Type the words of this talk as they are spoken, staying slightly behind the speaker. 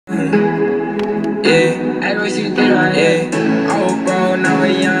Yeah, I wish you did right. Yeah, I was grown, now a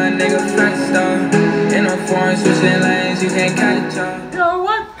young nigga faster. In a foreign switching lanes, you can't catch up. Yo,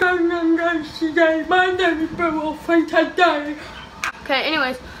 what's going on, guys? Today, my name is Blue today. Okay,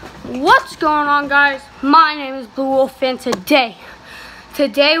 anyways, what's going on, guys? My name is Blue Wolf, and today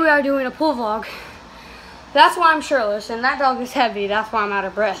we are doing a pool vlog. That's why I'm shirtless, and that dog is heavy. That's why I'm out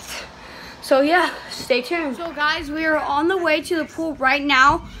of breath. So yeah, stay tuned. So guys, we are on the way to the pool right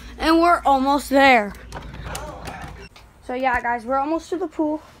now, and we're almost there. So yeah, guys, we're almost to the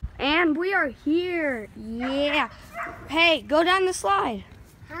pool, and we are here. Yeah. Hey, go down the slide.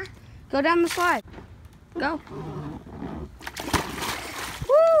 Huh? Go down the slide. Go.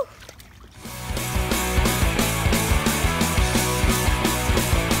 Woo!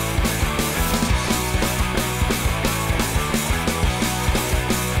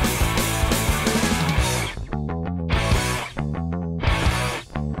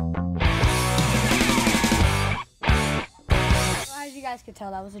 You guys could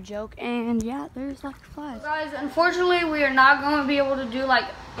tell that was a joke, and yeah, there's like flies. So guys, unfortunately, we are not going to be able to do like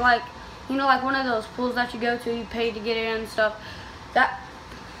you know, like one of those pools that you go to, you pay to get in and stuff.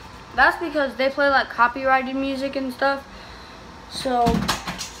 That's because they play like copyrighted music and stuff. So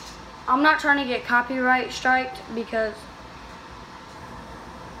I'm not trying to get copyright striked because,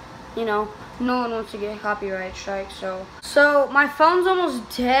 you know, no one wants to get copyright striked. So my phone's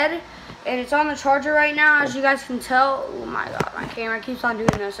almost dead. And it's on the charger right now, as you guys can tell. Oh my god, my camera keeps on doing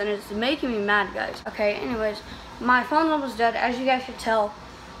this, and it's making me mad, guys. Okay, anyways, my phone's almost dead, as you guys can tell.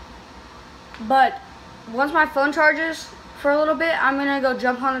 But once my phone charges for a little bit, I'm gonna go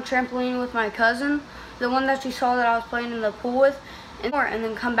jump on a trampoline with my cousin, the one that you saw that I was playing in the pool with, and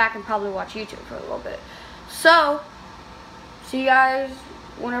then come back and probably watch YouTube for a little bit. So, see you guys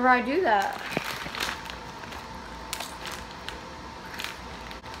whenever I do that.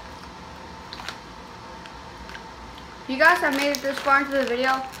 If you guys have made it this far into the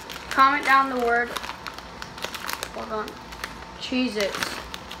video, comment down the word, hold on, Cheez-Its,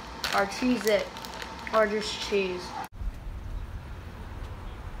 or Cheez-It, or just cheese.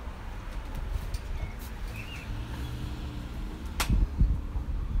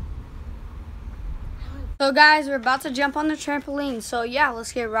 So guys, we're about to jump on the trampoline, so yeah,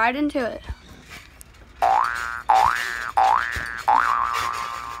 let's get right into it.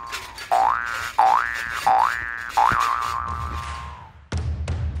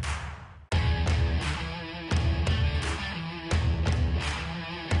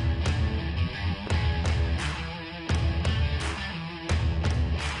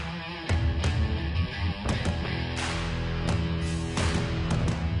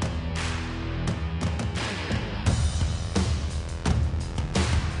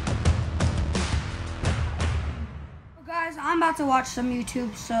 Guys, I'm about to watch some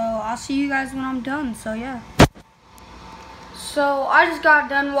YouTube, so I'll see you guys when I'm done. So yeah. So I just got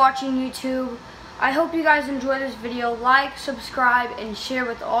done watching YouTube. I hope you guys enjoyed this video. Like, subscribe, and share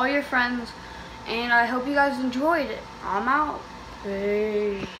with all your friends. And I hope you guys enjoyed it. I'm out.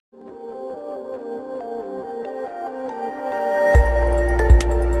 Peace.